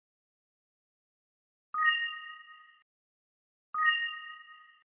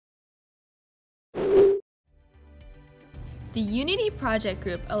The Unity Project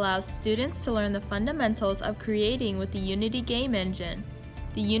Group allows students to learn the fundamentals of creating with the Unity Game Engine.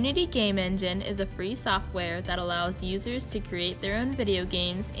 The Unity Game Engine is a free software that allows users to create their own video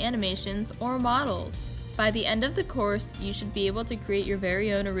games, animations, or models. By the end of the course, you should be able to create your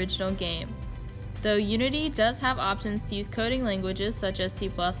very own original game. Though Unity does have options to use coding languages such as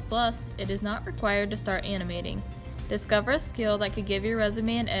C++, it is not required to start animating. Discover a skill that could give your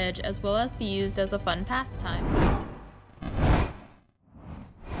resume an edge as well as be used as a fun pastime.